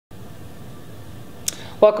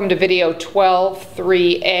Welcome to video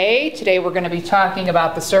 12.3a. Today we're going to be talking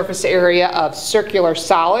about the surface area of circular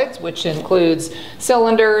solids, which includes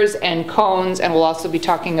cylinders and cones, and we'll also be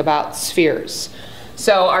talking about spheres.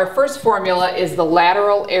 So our first formula is the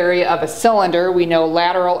lateral area of a cylinder. We know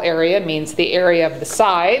lateral area means the area of the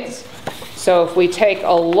sides. So if we take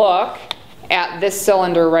a look at this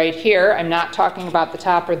cylinder right here, I'm not talking about the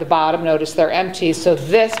top or the bottom, notice they're empty, so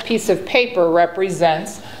this piece of paper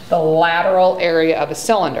represents the lateral area of a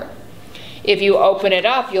cylinder. If you open it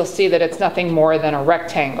up, you'll see that it's nothing more than a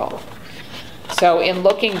rectangle. So in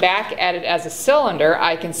looking back at it as a cylinder,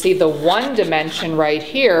 I can see the one dimension right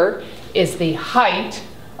here is the height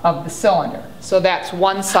of the cylinder. So that's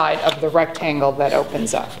one side of the rectangle that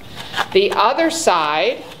opens up. The other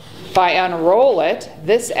side, if I unroll it,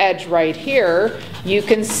 this edge right here, you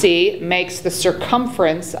can see makes the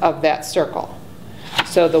circumference of that circle.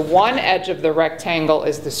 So the one edge of the rectangle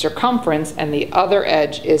is the circumference and the other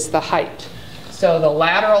edge is the height. So the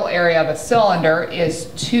lateral area of a cylinder is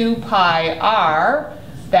 2 pi r.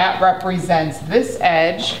 That represents this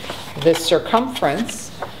edge, this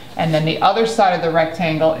circumference, and then the other side of the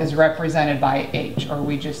rectangle is represented by h, or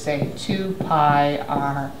we just say 2 pi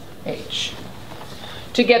r h.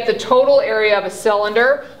 To get the total area of a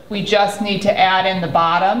cylinder, we just need to add in the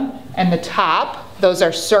bottom and the top. Those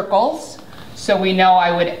are circles. So we know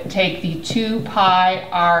I would take the 2 pi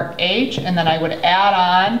r h and then I would add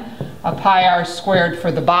on a pi r squared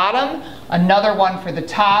for the bottom. Another one for the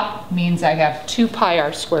top means I have 2 pi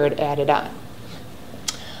r squared added on.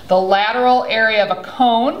 The lateral area of a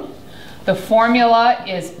cone, the formula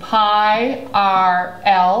is pi r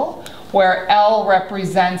L, where L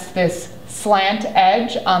represents this slant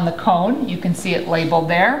edge on the cone. You can see it labeled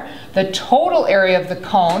there. The total area of the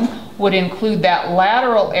cone would include that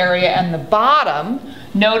lateral area and the bottom.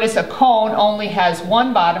 Notice a cone only has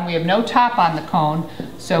one bottom. We have no top on the cone,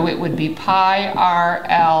 so it would be pi r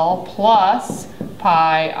L plus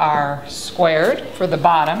pi r squared for the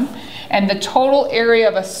bottom. And the total area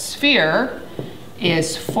of a sphere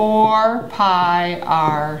is 4 pi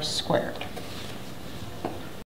r squared.